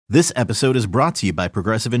This episode is brought to you by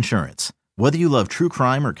Progressive Insurance. Whether you love true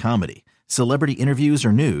crime or comedy, celebrity interviews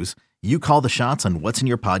or news, you call the shots on what's in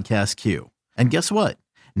your podcast queue. And guess what?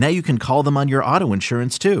 Now you can call them on your auto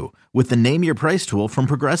insurance too with the Name Your Price tool from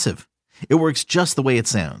Progressive. It works just the way it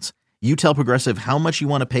sounds. You tell Progressive how much you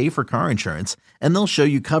want to pay for car insurance, and they'll show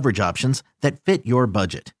you coverage options that fit your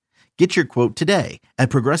budget. Get your quote today at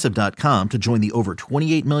Progressive.com to join the over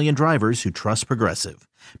 28 million drivers who trust Progressive.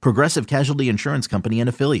 Progressive Casualty Insurance Company and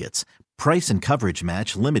Affiliates. Price and coverage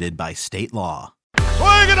match limited by state law.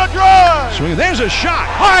 Swing and a drive! Swing, there's a shot!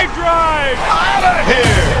 High drive! Out of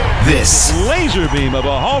here! This laser beam of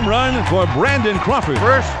a home run for Brandon Crawford.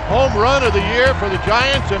 First home run of the year for the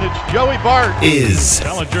Giants, and it's Joey Bart.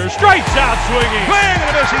 Bellinger strikes out swinging. Swing and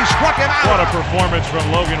a miss, he struck him out. What a performance from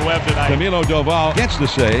Logan Webb tonight. Camilo Doval gets the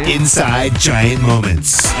save. Inside Giant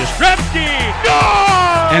Moments. Yastrzemski!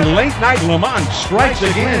 And late night Lamont strikes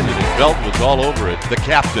again. His belt was all over it. The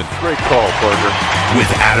captain. Great call, Parker. With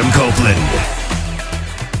Adam Copeland.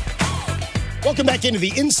 Welcome back into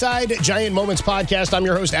the Inside Giant Moments podcast. I'm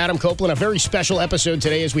your host, Adam Copeland. A very special episode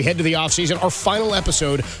today as we head to the offseason. Our final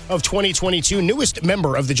episode of 2022. Newest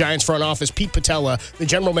member of the Giants front office, Pete Putela, the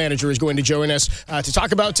general manager, is going to join us to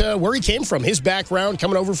talk about where he came from, his background,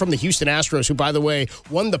 coming over from the Houston Astros, who, by the way,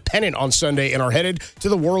 won the pennant on Sunday and are headed to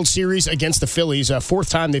the World Series against the Phillies.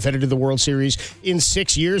 Fourth time they've headed to the World Series in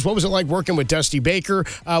 6 years. What was it like working with Dusty Baker?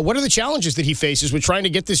 What are the challenges that he faces with trying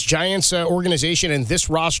to get this Giants organization and this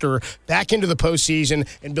roster back into the postseason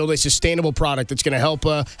and build a sustainable product that's going to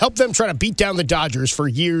help them try to beat down the Dodgers for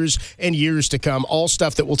years and years to come? All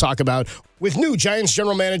stuff that we'll talk about with new Giants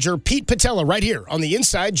general manager Pete Putela right here on the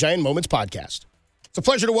Inside Giant Moments podcast. It's a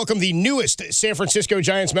pleasure to welcome the newest San Francisco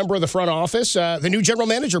Giants member of the front office. The new general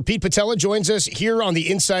manager, Pete Putela, joins us here on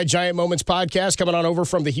the Inside Giant Moments podcast, coming on over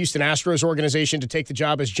from the Houston Astros organization to take the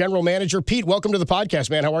job as general manager. Pete, welcome to the podcast,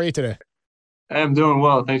 man. How are you today? I'm doing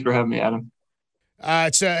well. Thanks for having me, Adam.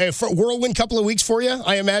 It's a whirlwind couple of weeks for you,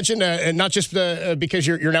 I imagine, and not just because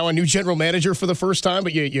you're now a new general manager for the first time,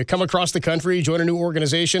 but you come across the country, join a new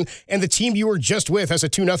organization, and the team you were just with has a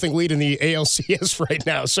 2-0 lead in the ALCS right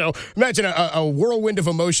now. So imagine a whirlwind of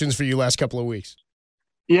emotions for you last couple of weeks.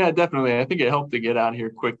 Yeah, definitely. I think it helped to get out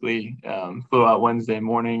here quickly. Flew out Wednesday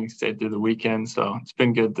morning, stayed through the weekend, so it's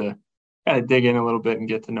been good to kind of dig in a little bit and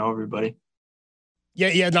get to know everybody. Yeah,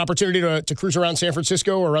 you had an opportunity to cruise around San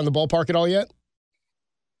Francisco or around the ballpark at all yet?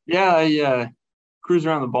 Yeah, I cruise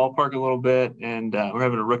around the ballpark a little bit, and we're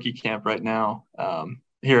having a rookie camp right now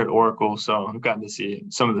here at Oracle. So I've gotten to see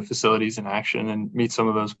some of the facilities in action and meet some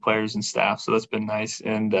of those players and staff. So that's been nice.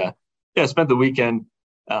 And I spent the weekend,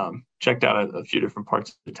 checked out a few different parts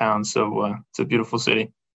of the town. So it's a beautiful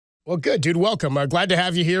city. Well, good, dude. Welcome. Glad to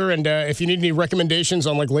have you here. And if you need any recommendations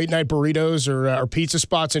on like late night burritos or pizza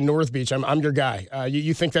spots in North Beach, I'm your guy.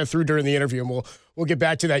 You think that through during the interview, and we'll get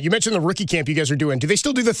back to that. You mentioned the rookie camp you guys are doing. Do they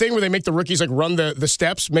still do the thing where they make the rookies like run the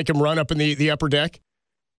steps, make them run up in the upper deck?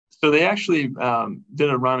 So they actually did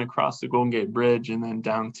a run across the Golden Gate Bridge and then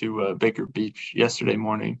down to Baker Beach yesterday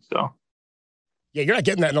morning. So. Yeah, you're not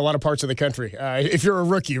getting that in a lot of parts of the country. If you're a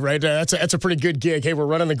rookie, right? That's a pretty good gig. Hey, we're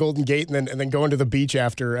running the Golden Gate and then going to the beach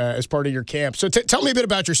after as part of your camp. So tell me a bit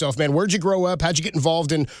about yourself, man. Where'd you grow up? How'd you get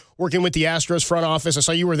involved in working with the Astros front office? I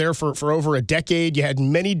saw you were there for over a decade. You had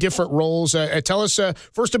many different roles. Tell us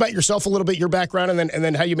first about yourself a little bit, your background, and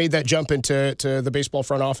then how you made that jump into the baseball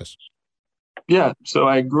front office. Yeah, so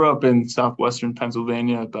I grew up in southwestern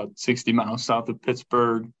Pennsylvania, about 60 miles south of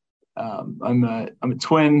Pittsburgh. I'm a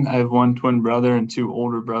twin. I have one twin brother and two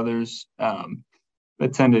older brothers.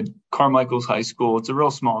 Attended Carmichael's High School. It's a real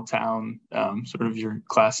small town, sort of your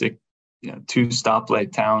classic,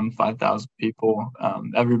 2-stoplight town, 5,000 people.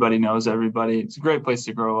 Everybody knows everybody. It's a great place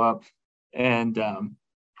to grow up. And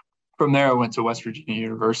from there, I went to West Virginia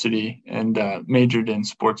University and majored in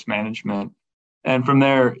sports management. And from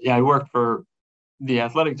there, I worked for the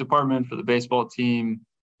athletic department, for the baseball team,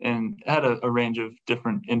 and had a range of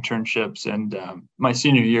different internships. And my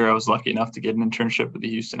senior year, I was lucky enough to get an internship with the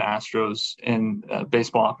Houston Astros in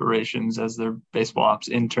baseball operations as their baseball ops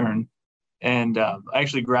intern. And I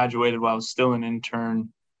actually graduated while I was still an intern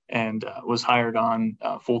and was hired on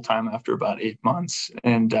full-time after about 8 months.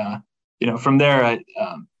 And, from there,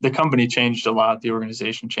 the company changed a lot. The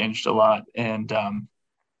organization changed a lot, and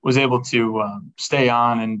was able to stay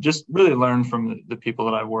on and just really learn from the people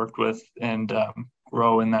that I worked with and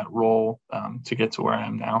grow in that role to get to where I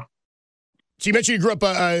am now. So you mentioned you grew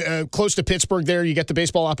up close to Pittsburgh there. You get the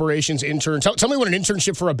baseball operations intern. Tell me what an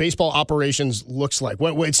internship for a baseball operations looks like.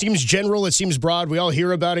 What it seems general, it seems broad. We all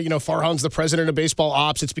hear about it. Farhan's the president of baseball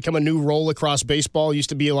ops. It's become a new role across baseball. It used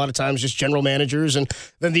to be a lot of times just general managers and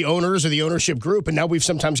then the owners or the ownership group. And now we've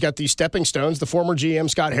sometimes got these stepping stones. The former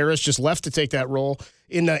GM, Scott Harris, just left to take that role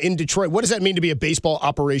in Detroit. What does that mean to be a baseball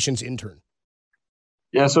operations intern?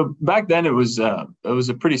 Yeah, so back then it was a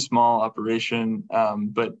pretty small operation,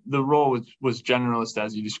 but the role was generalist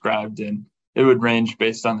as you described, and it would range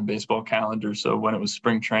based on the baseball calendar. So when it was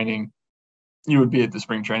spring training, you would be at the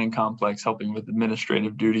spring training complex helping with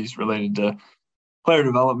administrative duties related to player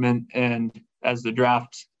development, and as the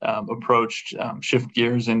draft approached, shift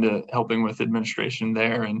gears into helping with administration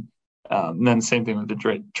there, and then same thing with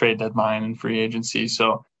the trade deadline and free agency.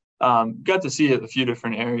 So got to see a few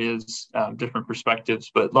different areas, different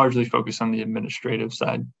perspectives, but largely focused on the administrative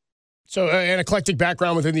side. So an eclectic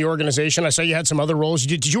background within the organization. I saw you had some other roles.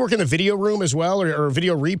 Did you work in the video room as well, or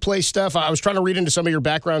video replay stuff? I was trying to read into some of your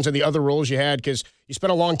backgrounds and the other roles you had because you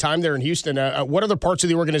spent a long time there in Houston. What other parts of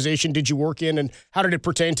the organization did you work in, and how did it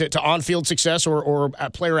pertain to on-field success or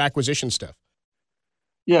player acquisition stuff?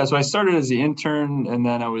 Yeah, so I started as the intern, and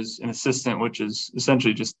then I was an assistant, which is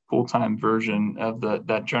essentially just full-time version of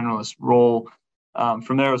that generalist role.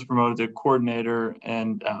 From there, I was promoted to coordinator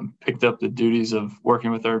and picked up the duties of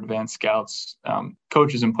working with our advanced scouts,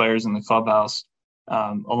 coaches and players in the clubhouse,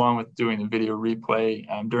 along with doing the video replay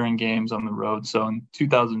during games on the road. So in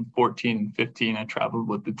 2014 and 15, I traveled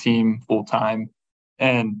with the team full-time.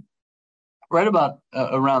 And right about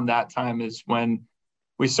around that time is when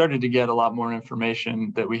we started to get a lot more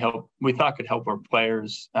information that we thought could help our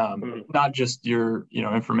players, not just your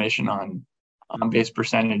information on base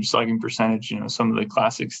percentage, slugging percentage, some of the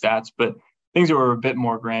classic stats, but things that were a bit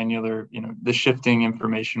more granular. The shifting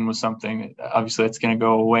information was something obviously that's going to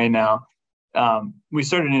go away now. We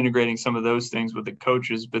started integrating some of those things with the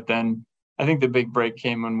coaches, but then I think the big break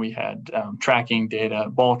came when we had tracking data,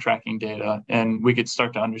 ball tracking data, and we could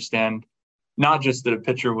start to understand not just that a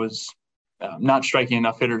pitcher was not striking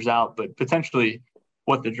enough hitters out, but potentially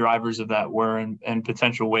what the drivers of that were and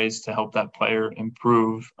potential ways to help that player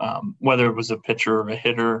improve, whether it was a pitcher or a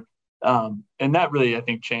hitter. And that really, I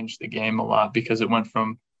think, changed the game a lot because it went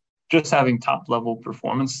from just having top level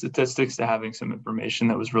performance statistics to having some information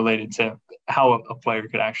that was related to how a player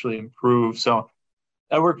could actually improve. So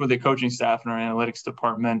I worked with the coaching staff in our analytics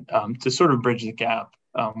department to sort of bridge the gap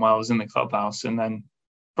while I was in the clubhouse. And then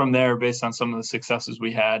from there, based on some of the successes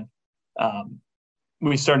we had,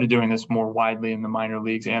 we started doing this more widely in the minor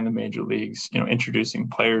leagues and the major leagues, introducing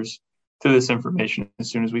players to this information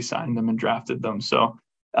as soon as we signed them and drafted them. So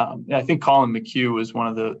I think Colin McHugh was one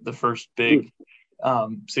of the first big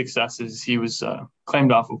successes. He was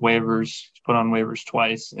claimed off of waivers, put on waivers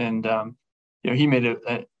twice. And, he made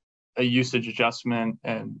a usage adjustment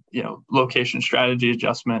and, location strategy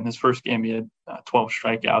adjustment. In his first game, he had 12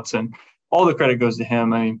 strikeouts, and all the credit goes to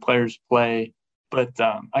him. I mean, players play. But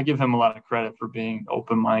I give him a lot of credit for being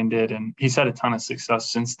open-minded, and he's had a ton of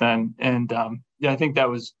success since then. And I think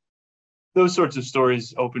those sorts of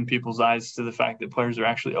stories open people's eyes to the fact that players are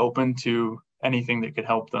actually open to anything that could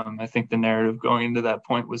help them. I think the narrative going into that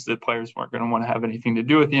point was that players weren't going to want to have anything to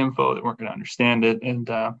do with the info, they weren't going to understand it. And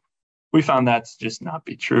we found that to just not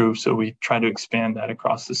be true. So we try to expand that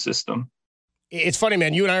across the system. It's funny,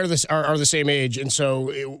 man. You and I are the same age, and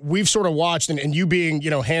so we've sort of watched, and you being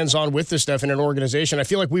hands-on with this stuff in an organization, I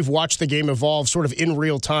feel like we've watched the game evolve sort of in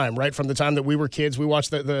real time, right? From the time that we were kids, we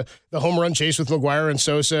watched the home run chase with McGwire and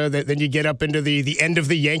Sosa. Then you get up into the end of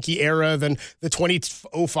the Yankee era, then the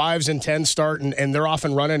 2005s and 10s start, and they're off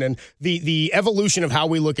and running, and the evolution of how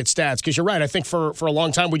we look at stats. Because you're right, I think for a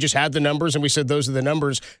long time we just had the numbers and we said those are the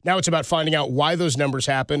numbers. Now it's about finding out why those numbers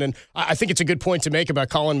happen, and I think it's a good point to make about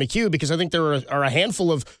Colin McHugh because I think there are a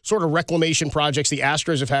handful of sort of reclamation projects the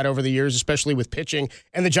Astros have had over the years, especially with pitching,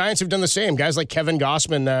 and the Giants have done the same. Guys like Kevin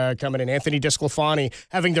Gossman coming in, Anthony DeSclafani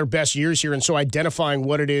having their best years here, and so identifying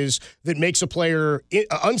what it is that makes a player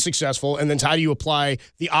unsuccessful, and then how do you apply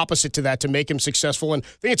the opposite to that to make him successful. And I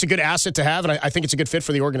think it's a good asset to have, and I think it's a good fit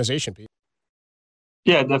for the organization, Pete.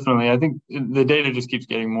 Yeah, definitely. I think the data just keeps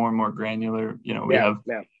getting more and more granular. We have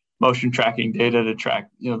motion tracking data to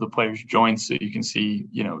track, the players' joints, so you can see,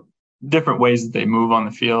 different ways that they move on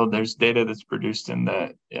the field. There's data that's produced in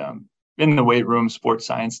the weight room, sports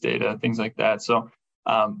science data, things like that. So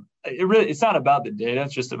it's not about the data.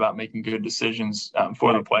 It's just about making good decisions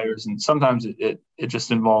for the players. And sometimes it just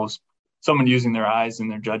involves someone using their eyes and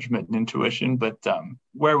their judgment and intuition. But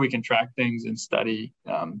where we can track things and study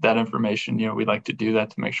that information, we like to do that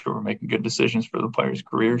to make sure we're making good decisions for the players'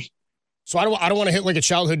 careers. So I don't want to hit like a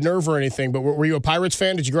childhood nerve or anything, but were you a Pirates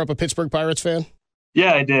fan? Did you grow up a Pittsburgh Pirates fan?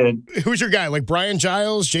 Yeah, I did. Who's your guy? Like Brian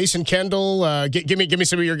Giles, Jason Kendall? Give me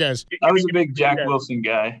some of your guys. I was a big Jack Wilson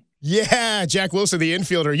guy. Yeah, Jack Wilson, the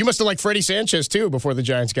infielder. You must have liked Freddie Sanchez too before the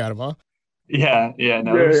Giants got him, huh? Yeah.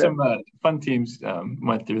 No, there's some fun teams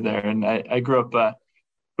went through there, and I grew up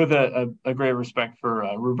with a great respect for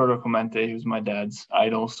Roberto Clemente. He was my dad's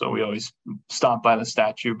idol, so we always stopped by the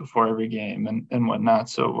statue before every game and whatnot.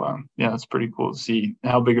 So it's pretty cool to see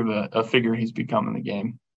how big of a figure he's become in the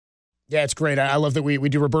game. Yeah, it's great. I love that we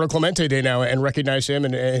do Roberto Clemente Day now and recognize him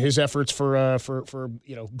and his efforts for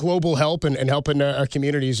global help and helping our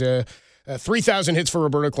communities. 3,000 hits for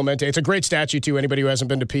Roberto Clemente. It's a great statue too. Anybody who hasn't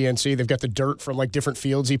been to PNC, they've got the dirt from like different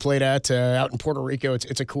fields he played at out in Puerto Rico.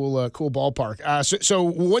 It's a cool ballpark. So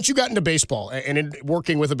once you got into baseball and in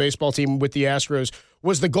working with a baseball team with the Astros,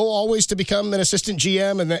 was the goal always to become an assistant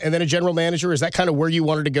GM and then a general manager? Is that kind of where you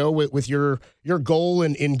wanted to go with your goal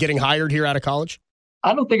in getting hired here out of college?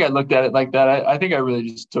 I don't think I looked at it like that. I think I really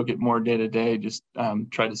just took it more day to day, just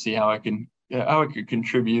tried to see how I could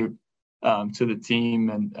contribute to the team.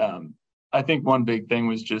 And I think one big thing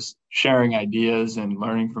was just sharing ideas and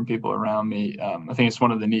learning from people around me. I think it's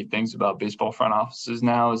one of the neat things about baseball front offices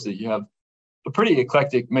now is that you have a pretty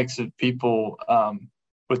eclectic mix of people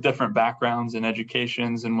with different backgrounds and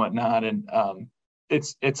educations and whatnot. And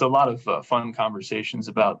it's a lot of fun conversations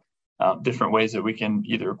about different ways that we can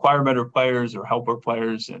either acquire better players or help our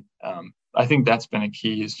players. And I think that's been a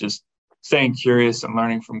key, is just staying curious and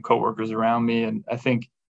learning from coworkers around me. And I think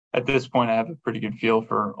at this point, I have a pretty good feel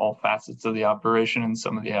for all facets of the operation and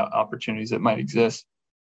some of the opportunities that might exist.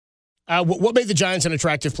 What made the Giants an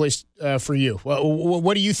attractive place for you?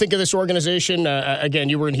 What do you think of this organization? Again,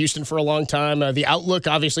 you were in Houston for a long time. The outlook,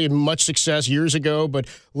 obviously, much success years ago, but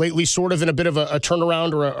lately sort of in a bit of a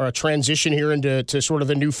turnaround or a transition here into sort of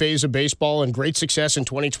the new phase of baseball, and great success in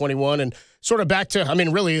 2021 and sort of back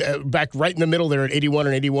right in the middle there at 81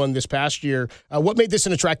 and 81 this past year. What made this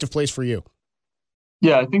an attractive place for you?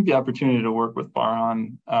 Yeah, I think the opportunity to work with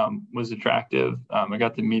Farhan was attractive. I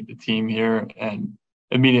got to meet the team here, and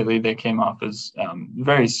immediately they came off as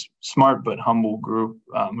very smart but humble group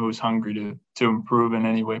who was hungry to improve in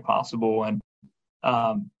any way possible. And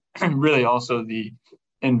really also the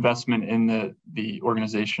investment in the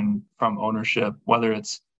organization from ownership, whether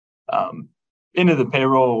it's into the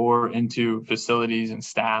payroll or into facilities and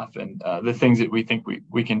staff and the things that we think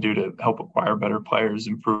we can do to help acquire better players,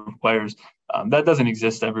 improve players. That doesn't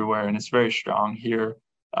exist everywhere, and it's very strong here.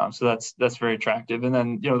 So that's very attractive. And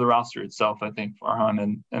then, the roster itself, I think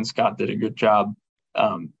Farhan and Scott did a good job,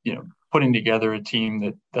 putting together a team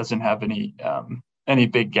that doesn't have any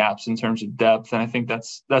big gaps in terms of depth. And I think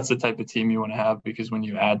that's the type of team you want to have, because when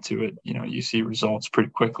you add to it, you see results pretty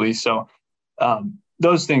quickly. So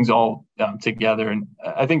those things all together. And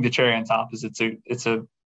I think the cherry on top is it's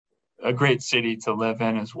a great city to live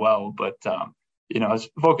in as well. But, it's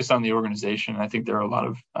focused on the organization. I think there are a lot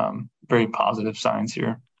of very positive signs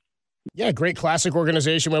here. Yeah, great classic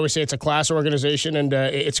organization. We always say it's a class organization, and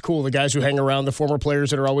it's cool. The guys who hang around, the former players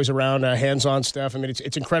that are always around, hands-on stuff. I mean,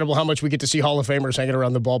 it's incredible how much we get to see Hall of Famers hanging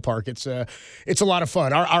around the ballpark. It's a lot of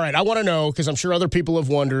fun. All right, I want to know, because I'm sure other people have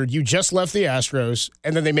wondered, you just left the Astros,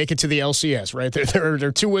 and then they make it to the LCS, right?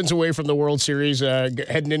 They're 2 wins away from the World Series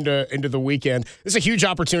heading into the weekend. This is a huge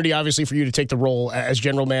opportunity, obviously, for you to take the role as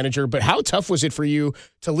general manager, but how tough was it for you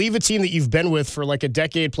to leave a team that you've been with for like a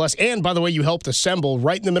decade plus, and, by the way, you helped assemble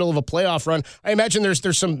right in the middle of a playoff run? I imagine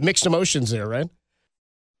there's some mixed emotions there, right?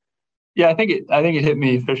 Yeah, I think it hit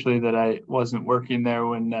me officially that I wasn't working there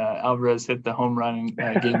when Alvarez hit the home run in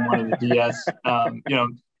game 1 of the DS.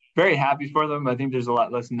 Very happy for them. I think there's a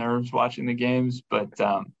lot less nerves watching the games, but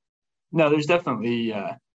no, there's definitely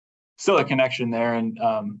still a connection there, and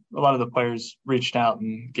a lot of the players reached out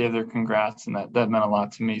and gave their congrats, and that meant a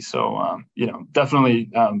lot to me. So definitely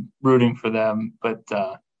rooting for them, but.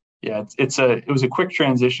 Yeah, it was a quick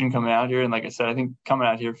transition coming out here. And like I said, I think coming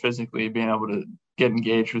out here physically, being able to get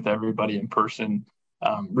engaged with everybody in person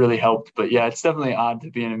really helped. But yeah, it's definitely odd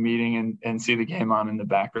to be in a meeting and see the game on in the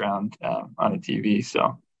background on a TV.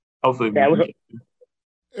 So hopefully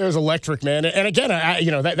it was electric, man. And again,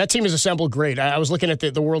 that team is assembled great. I was looking at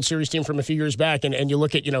the World Series team from a few years back, and you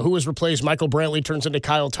look at, who was replaced. Michael Brantley turns into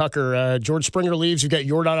Kyle Tucker. George Springer leaves. You've got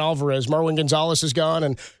Yordan Alvarez. Marwin Gonzalez is gone,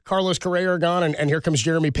 and Carlos Correa are gone. And here comes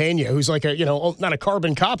Jeremy Pena, who's like not a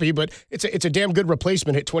carbon copy, but it's a damn good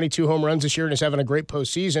replacement. Hit 22 home runs this year and is having a great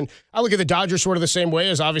postseason. I look at the Dodgers sort of the same way,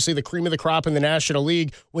 as obviously the cream of the crop in the National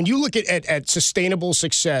League. When you look at sustainable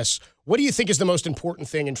success, what do you think is the most important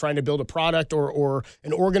thing in trying to build a product or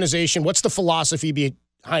an organization? What's the philosophy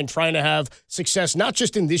behind trying to have success, not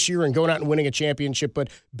just in this year and going out and winning a championship, but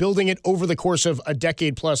building it over the course of a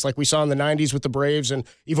decade plus, like we saw in the 90s with the Braves and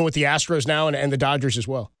even with the Astros now and the Dodgers as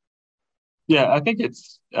well? Yeah, I think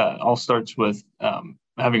it's all starts with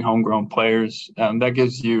having homegrown players. That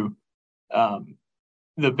gives you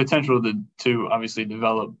the potential to obviously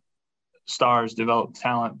develop stars, develop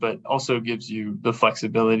talent, but also gives you the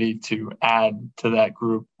flexibility to add to that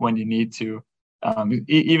group when you need to.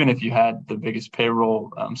 Even if you had the biggest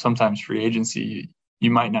payroll, sometimes free agency,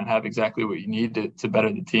 you might not have exactly what you need to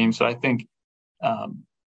better the team. So I think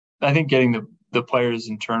getting the players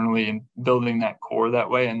internally and building that core that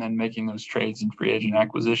way, and then making those trades and free agent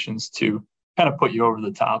acquisitions to kind of put you over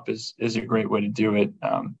the top is a great way to do it,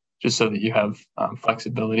 just so that you have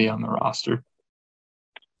flexibility on the roster.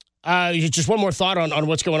 Just one more thought on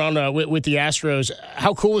what's going on with the Astros.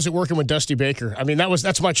 How cool is it working with Dusty Baker? I mean,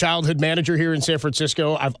 that's my childhood manager here in San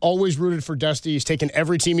Francisco. I've always rooted for Dusty. He's taken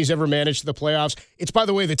every team he's ever managed to the playoffs. It's, by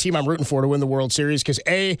the way, the team I'm rooting for to win the World Series because,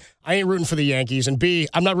 A, I ain't rooting for the Yankees, and B,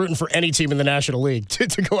 I'm not rooting for any team in the National League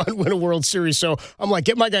to go out and win a World Series. So I'm like,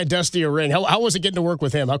 get my guy Dusty a ring. How was it getting to work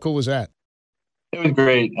with him? How cool was that? It was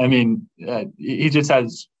great. I mean, he just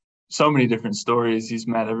has so many different stories. He's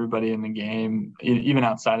met everybody in the game, even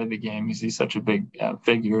outside of the game. He's such a big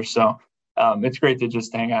figure. So it's great to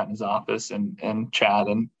just hang out in his office and chat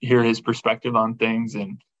and hear his perspective on things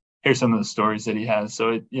and hear some of the stories that he has.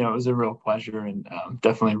 So it was a real pleasure, and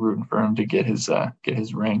definitely rooting for him to get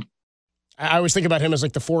his ring. I always think about him as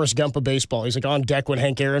like the Forrest Gump of baseball. He's like on deck when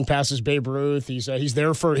Hank Aaron passes Babe Ruth. He's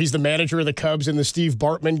the manager of the Cubs in the Steve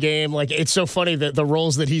Bartman game. Like, it's so funny that the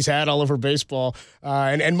roles that he's had all over baseball,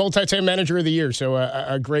 and multi-time manager of the year. So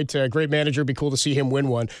a great manager. It'd be cool to see him win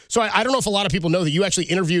one. So I don't know if a lot of people know that you actually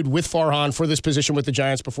interviewed with Farhan for this position with the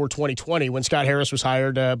Giants before 2020 when Scott Harris was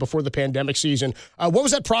hired before the pandemic season. What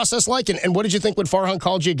was that process like? And what did you think when Farhan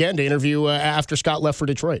called you again to interview after Scott left for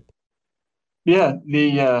Detroit? Yeah,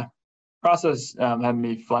 the process had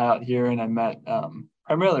me fly out here, and I met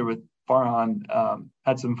primarily with Farhan,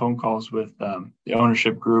 had some phone calls with the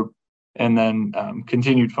ownership group, and then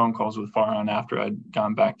continued phone calls with Farhan after I'd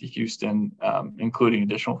gone back to Houston, including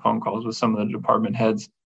additional phone calls with some of the department heads.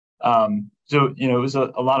 So, it was a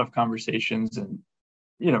lot of conversations and,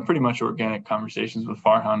 pretty much organic conversations with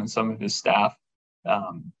Farhan and some of his staff.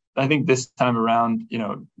 I think this time around,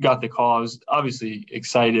 got the call. I was obviously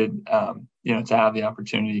excited, to have the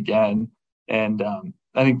opportunity again. And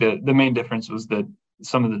I think the main difference was that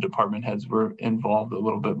some of the department heads were involved a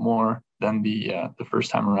little bit more than the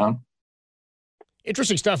first time around.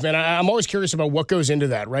 Interesting stuff, man. I'm always curious about what goes into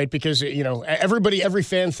that, right? Because, every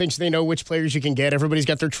fan thinks they know which players you can get. Everybody's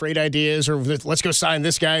got their trade ideas or let's go sign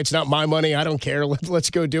this guy. It's not my money. I don't care.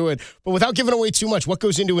 Let's go do it. But without giving away too much, what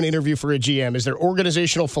goes into an interview for a GM? Is there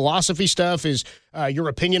organizational philosophy stuff? Is your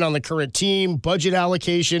opinion on the current team, budget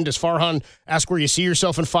allocation? Does Farhan ask where you see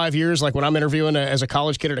yourself in 5 years? Like when I'm interviewing as a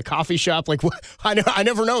college kid at a coffee shop? Like, I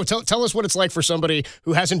never know. Tell us what it's like for somebody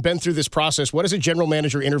who hasn't been through this process. What is a general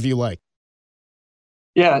manager interview like?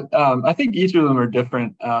 Yeah, I think each of them are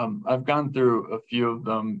different. I've gone through a few of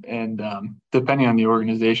them, and depending on the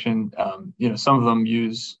organization, some of them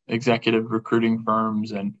use executive recruiting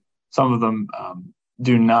firms, and some of them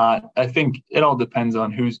do not. I think it all depends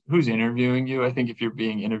on who's interviewing you. I think if you're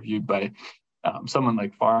being interviewed by someone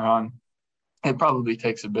like Farhan, it probably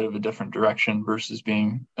takes a bit of a different direction versus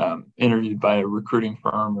being interviewed by a recruiting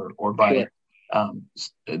firm or by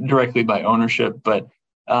directly by ownership. But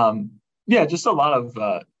yeah, just a lot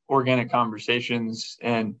of organic conversations,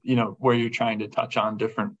 and where you're trying to touch on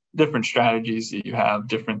different strategies that you have,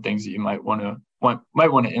 different things that you might want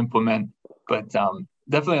to implement. But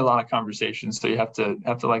definitely a lot of conversations. So you have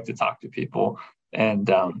to like to talk to people, and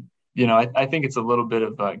I think it's a little bit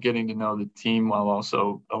of getting to know the team while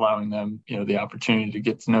also allowing them the opportunity to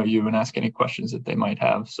get to know you and ask any questions that they might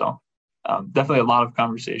have. So definitely a lot of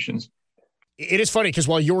conversations. It is funny because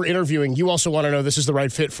while you're interviewing, you also want to know this is the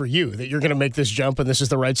right fit for you, that you're going to make this jump and this is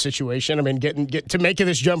the right situation. I mean, get to make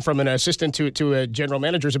this jump from an assistant to a general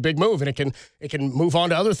manager is a big move, and it can move on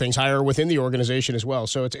to other things higher within the organization as well.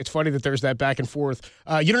 So it's funny that there's that back and forth.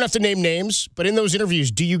 You don't have to name names, but in those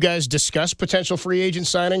interviews, do you guys discuss potential free agent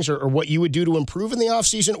signings or what you would do to improve in the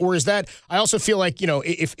offseason? Or is that, I also feel like,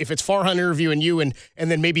 if it's Farhan interviewing you and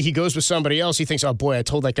then maybe he goes with somebody else, he thinks, oh boy, I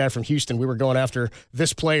told that guy from Houston we were going after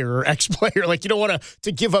this player or X player. Like, you don't want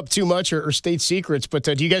to give up too much or state secrets, but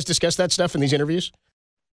do you guys discuss that stuff in these interviews?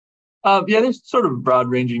 Yeah, there's sort of a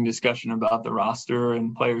broad-ranging discussion about the roster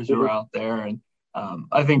and players who are out there, and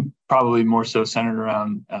I think probably more so centered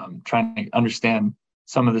around trying to understand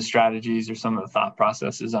some of the strategies or some of the thought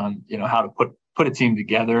processes on how to put a team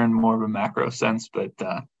together in more of a macro sense, but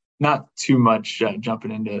not too much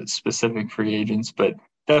jumping into specific free agents, but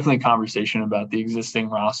definitely conversation about the existing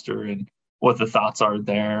roster and what the thoughts are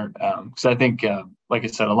there. Because I think, like I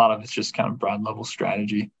said, a lot of it's just kind of broad level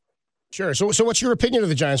strategy. Sure. So what's your opinion of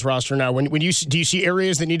the Giants roster now? Do you see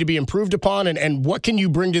areas that need to be improved upon, and what can you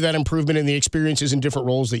bring to that improvement in the experiences and different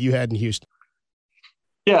roles that you had in Houston?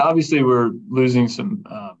 Yeah, obviously we're losing some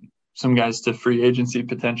guys to free agency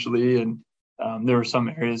potentially, and there were some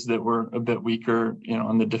areas that were a bit weaker.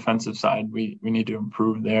 On the defensive side, we need to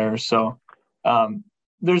improve there. So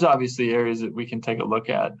there's obviously areas that we can take a look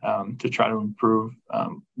at to try to improve,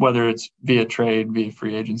 whether it's via trade, via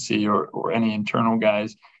free agency, or any internal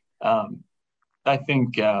guys. I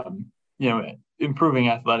think, improving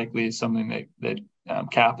athletically is something that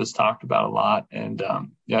Cap has talked about a lot. And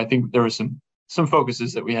I think there were some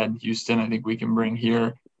focuses that we had in Houston. I think we can bring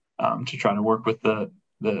here to try to work with the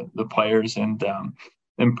players and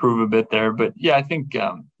improve a bit there. But yeah, I think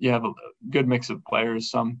you have a good mix of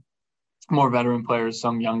players, some more veteran players,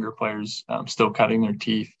 some younger players still cutting their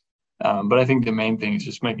teeth. But I think the main thing is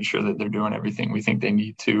just making sure that they're doing everything we think they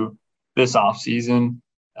need to this offseason.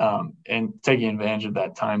 And taking advantage of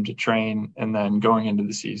that time to train, and then going into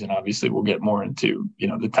the season, obviously we'll get more into,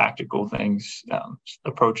 the tactical things,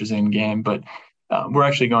 approaches in game, but we're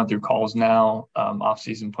actually going through calls now,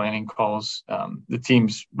 off-season planning calls. The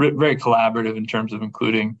team's very collaborative in terms of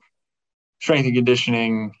including strength and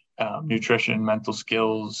conditioning, nutrition, mental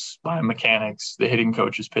skills, biomechanics, the hitting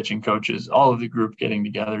coaches, pitching coaches, all of the group getting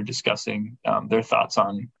together, discussing their thoughts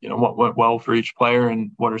on, what went well for each player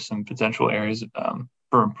and what are some potential areas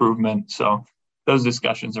for improvement. So those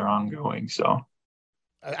discussions are ongoing. So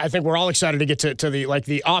I think we're all excited to get to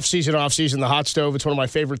the off season, the hot stove. It's one of my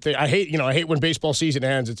favorite things. I hate when baseball season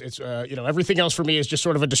ends. It's everything else for me is just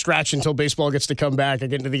sort of a distraction until baseball gets to come back. I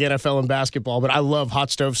get into the NFL and basketball, but I love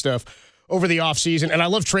hot stove stuff over the offseason, and I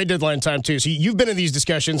love trade deadline time too. So you've been in these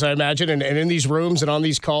discussions, I imagine, and in these rooms and on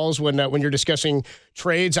these calls when you're discussing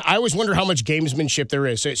trades. I always wonder how much gamesmanship there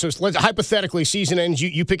is. So hypothetically, season ends,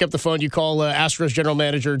 you pick up the phone, you call Astros general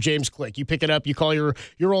manager James Click. You pick it up, you call your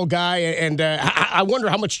old guy, and I wonder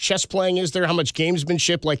how much chess playing is there, how much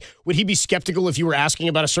gamesmanship. Like, would he be skeptical if you were asking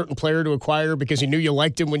about a certain player to acquire because he knew you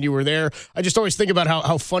liked him when you were there? I just always think about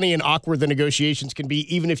how funny and awkward the negotiations can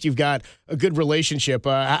be, even if you've got a good relationship.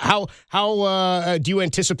 How do you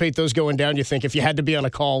anticipate those going down, you think, if you had to be on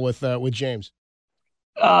a call with James?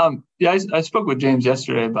 I spoke with James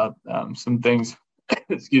yesterday about some things,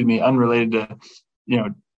 unrelated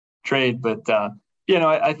to, trade. But,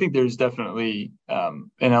 I think there's definitely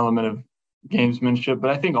an element of gamesmanship.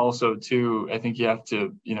 But I think also, too, you have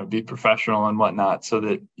to, be professional and whatnot so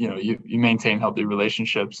that, you maintain healthy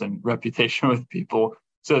relationships and reputation with people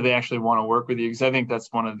so they actually want to work with you. Because I think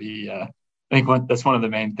that's one of the that's one of the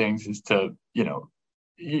main things is to,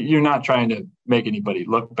 you're not trying to make anybody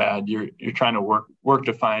look bad. You're trying to work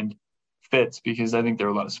to find fits, because I think there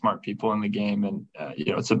are a lot of smart people in the game, and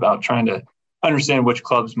it's about trying to understand which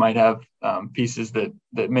clubs might have pieces that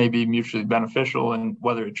may be mutually beneficial and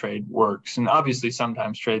whether a trade works. And obviously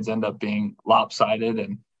sometimes trades end up being lopsided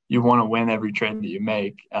and you want to win every trade that you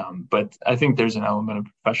make. But I think there's an element of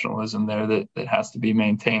professionalism there that has to be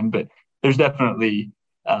maintained. But there's definitely,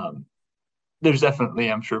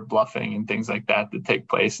 I'm sure, bluffing and things like that take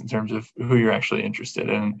place in terms of who you're actually interested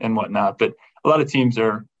in and whatnot. But a lot of teams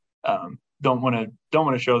are don't want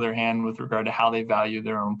to show their hand with regard to how they value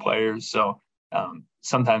their own players. So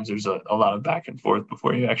sometimes there's a lot of back and forth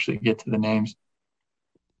before you actually get to the names.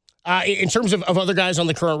 In terms of other guys on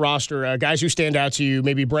the current roster, guys who stand out to you,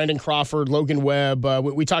 maybe Brandon Crawford, Logan Webb.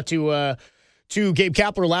 We talked to Gabe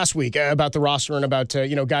Kapler last week about the roster and about,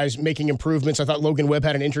 guys making improvements. I thought Logan Webb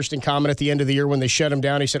had an interesting comment at the end of the year when they shut him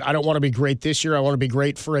down. He said, I don't want to be great this year. I want to be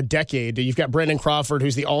great for a decade. You've got Brandon Crawford,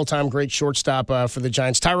 who's the all-time great shortstop for the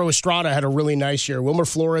Giants. Thairo Estrada had a really nice year. Wilmer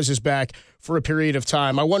Flores is back for a period of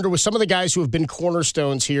time. I wonder, with some of the guys who have been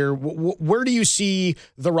cornerstones here, where do you see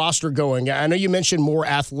the roster going? I know you mentioned more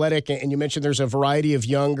athletic, and you mentioned there's a variety of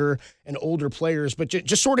younger and older players, but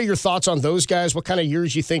just sort of your thoughts on those guys, what kind of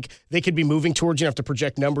years you think they could be moving towards. You don't have to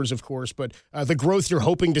project numbers, of course, but the growth you're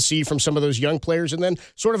hoping to see from some of those young players, and then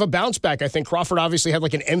sort of a bounce back. I think Crawford obviously had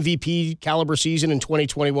like an MVP caliber season in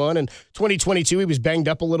 2021, and 2022 he was banged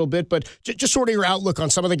up a little bit, but just sort of your outlook on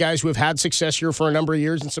some of the guys who have had success here for a number of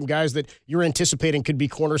years and some guys that you're anticipating could be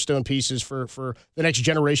cornerstone pieces for the next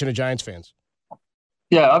generation of Giants fans.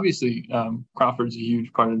 Yeah, obviously Crawford's a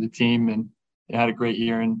huge part of the team, and he had a great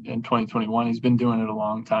year in 2021. He's been doing it a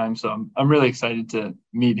long time. So I'm really excited to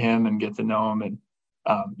meet him and get to know him and,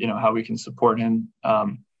 how we can support him.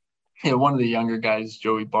 One of the younger guys,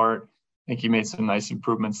 Joey Bart, think he made some nice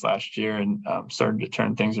improvements last year and started to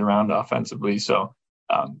turn things around offensively. So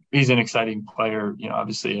he's an exciting player.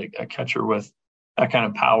 Obviously a catcher with that kind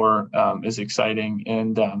of power is exciting.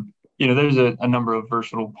 And, there's a number of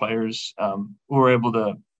versatile players who are able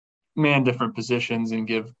to man different positions and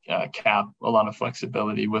give Cap a lot of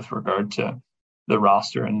flexibility with regard to the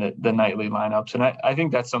roster and the nightly lineups. And I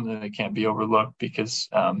think that's something that can't be overlooked because,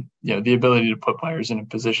 the ability to put players in a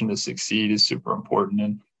position to succeed is super important.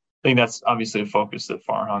 And I think that's obviously a focus that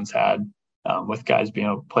Farhan's had with guys being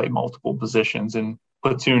able to play multiple positions and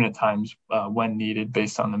platoon at times when needed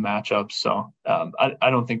based on the matchups. So I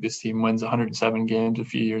don't think this team wins 107 games a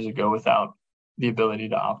few years ago without the ability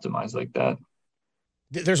to optimize like that.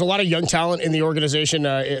 There's a lot of young talent in the organization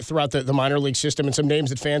throughout the minor league system, and some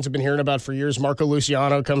names that fans have been hearing about for years. Marco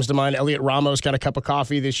Luciano comes to mind. Elliot Ramos got a cup of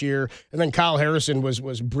coffee this year. And then Kyle Harrison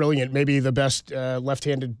was brilliant, maybe the best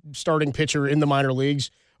left-handed starting pitcher in the minor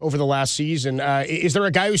leagues over the last season. Is there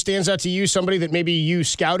a guy who stands out to you, somebody that maybe you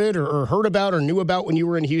scouted or heard about or knew about when you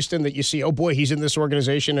were in Houston that you see, oh boy, he's in this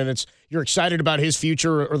organization, and you're excited about his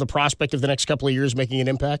future or the prospect of the next couple of years making an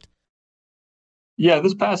impact? Yeah,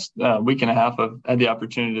 this past week and a half, I've had the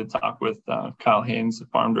opportunity to talk with Kyle Haynes, the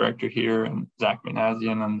farm director here, and Zach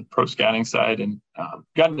Manassian on the pro scouting side, and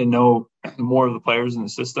gotten to know more of the players in the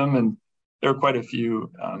system. And there are quite a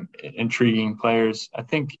few intriguing players. I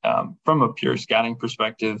think from a pure scouting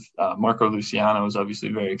perspective, Marco Luciano is obviously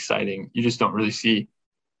very exciting. You just don't really see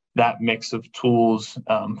that mix of tools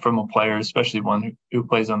from a player, especially one who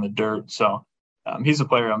plays on the dirt. So he's a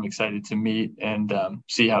player I'm excited to meet and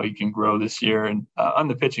see how he can grow this year. And on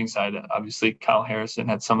the pitching side, obviously Kyle Harrison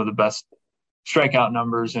had some of the best strikeout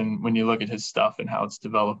numbers. And when you look at his stuff and how it's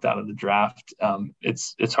developed out of the draft,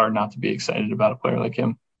 it's hard not to be excited about a player like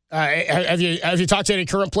him. Have you talked to any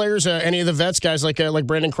current players, any of the vets, guys like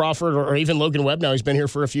Brandon Crawford or even Logan Webb now? He's been here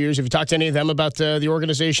for a few years. Have you talked to any of them about the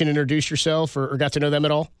organization, introduced yourself, or got to know them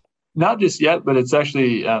at all? Not just yet, but it's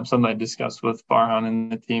actually something I discussed with Farhan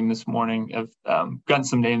and the team this morning. I've gotten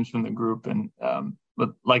some names from the group and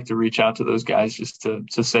would like to reach out to those guys just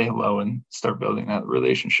to say hello and start building that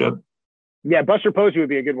relationship. Yeah, Buster Posey would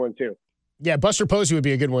be a good one too. Yeah, Buster Posey would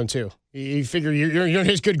be a good one too. You figure you're in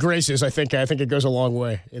his good graces. I think it goes a long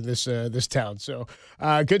way in this town. So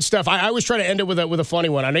good stuff. I always try to end it with a funny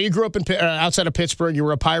one. I know you grew up outside of Pittsburgh. You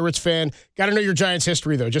were a Pirates fan. Got to know your Giants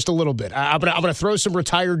history though, just a little bit. I'm gonna throw some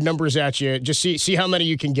retired numbers at you. Just see how many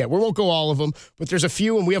you can get. We won't go all of them, but there's a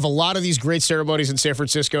few, and we have a lot of these great ceremonies in San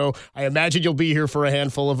Francisco. I imagine you'll be here for a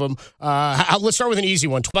handful of them. Let's start with an easy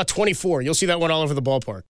one. About 24. You'll see that one all over the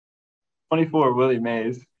ballpark. 24, Willie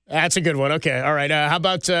Mays. That's a good one. Okay, all right. How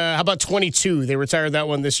about 22? They retired that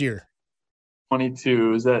one this year.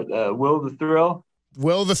 22, is that Will the Thrill?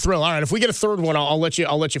 Will the Thrill. All right. If we get a third one, I'll let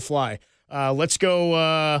you fly. Let's go.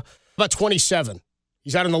 About 27.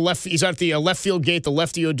 He's out on the left. He's out at the left field gate, the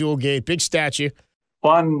lefty O'Doul gate. Big statue.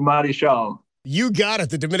 Juan Marichal. You got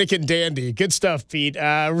it, the Dominican dandy. Good stuff, Pete.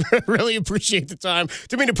 Really appreciate the time.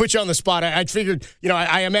 Didn't mean to put you on the spot. I figured,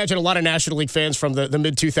 I imagine a lot of National League fans from the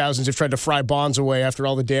mid-2000s have tried to fry Bonds away after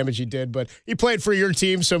all the damage he did, but he played for your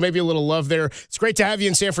team, so maybe a little love there. It's great to have you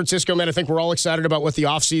in San Francisco, man. I think we're all excited about what the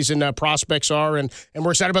offseason prospects are, and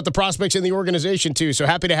we're excited about the prospects in the organization, too. So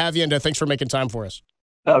happy to have you, and thanks for making time for us.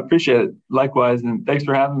 I appreciate it. Likewise, and thanks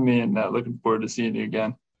for having me, and looking forward to seeing you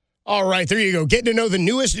again. All right, there you go. Getting to know the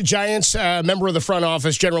newest Giants member of the front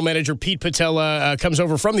office, general manager Pete Putela, comes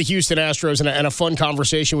over from the Houston Astros, and a fun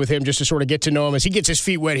conversation with him just to sort of get to know him as he gets his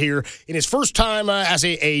feet wet here in his first time as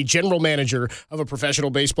a general manager of a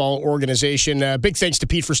professional baseball organization. Big thanks to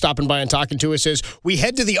Pete for stopping by and talking to us as we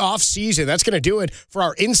head to the off season. That's going to do it for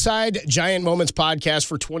our Inside Giant Moments podcast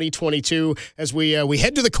for 2022 as we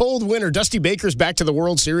head to the cold winter. Dusty Baker's back to the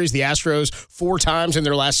World Series. The Astros 4 times in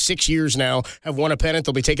their last 6 years now have won a pennant.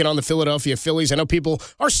 They'll be taking on the Philadelphia Phillies. I know people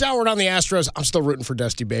are soured on the Astros. I'm still rooting for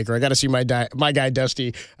Dusty Baker. I got to see my guy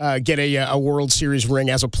Dusty get a World Series ring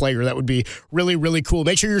as a player. That would be really, really cool.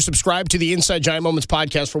 Make sure you're subscribed to the Inside Giant Moments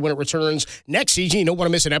podcast for when it returns next season. You don't want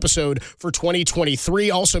to miss an episode for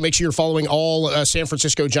 2023. Also, make sure you're following all San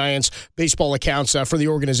Francisco Giants baseball accounts for the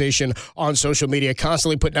organization on social media.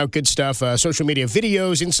 Constantly putting out good stuff. Social media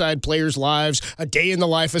videos, inside players' lives, a day in the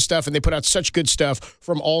life of stuff, and they put out such good stuff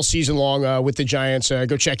from all season long with the Giants.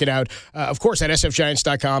 Go check check it out, of course, at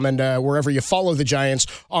sfgiants.com and wherever you follow the Giants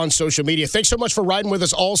on social media. Thanks so much for riding with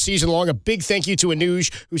us all season long. A big thank you to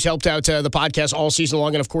Anuj, who's helped out the podcast all season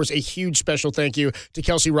long. And, of course, a huge special thank you to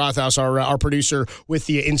Kelsey Rothaus, our producer with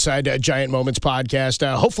the Inside Giant Moments podcast.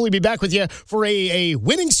 Hopefully be back with you for a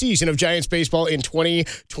winning season of Giants baseball in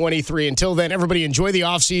 2023. Until then, everybody enjoy the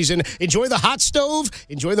offseason, enjoy the hot stove,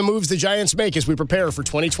 enjoy the moves the Giants make as we prepare for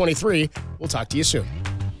 2023. We'll talk to you soon.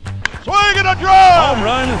 Swing and a drive! Home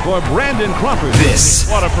run for Brandon Crawford. This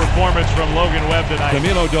What a performance from Logan Webb tonight.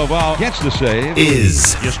 Camilo Doval gets the save.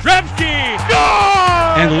 is Yastrzemski!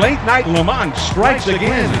 Gone! And late night Lamont strikes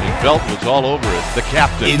again. Belt was all over it. The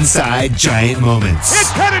captain. Inside Giant Moments It's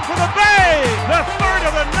headed for the bay! The third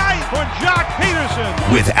of the night for Jock Peterson.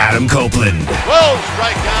 with Adam Copeland. 12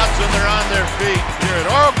 strikeouts and they're on their feet here at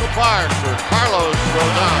Oracle Park for Carlos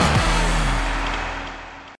Rodon.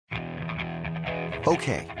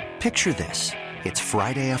 Okay, picture this. It's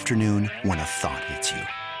Friday afternoon when a thought hits you.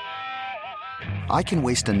 I can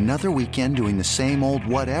waste another weekend doing the same old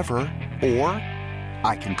whatever, or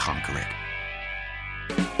I can conquer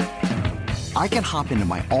it. I can hop into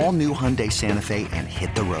my all-new Hyundai Santa Fe and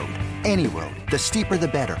hit the road. Any road. The steeper, the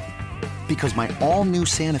better. Because my all-new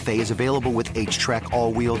Santa Fe is available with H-Track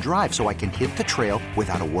all-wheel drive, so I can hit the trail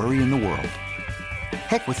without a worry in the world.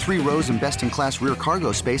 Heck, with 3 rows and best-in-class rear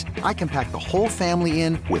cargo space, I can pack the whole family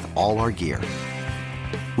in with all our gear.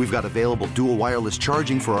 We've got available dual wireless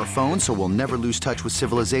charging for our phones, so we'll never lose touch with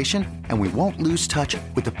civilization, and we won't lose touch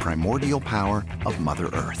with the primordial power of Mother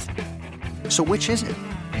Earth. So which is it?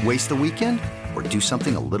 Waste the weekend or do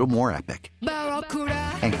something a little more epic?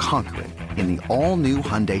 And conquer it in the all-new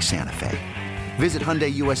Hyundai Santa Fe. Visit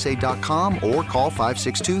HyundaiUSA.com or call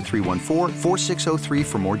 562-314-4603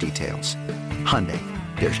 for more details. Hyundai,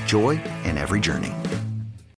 there's joy in every journey.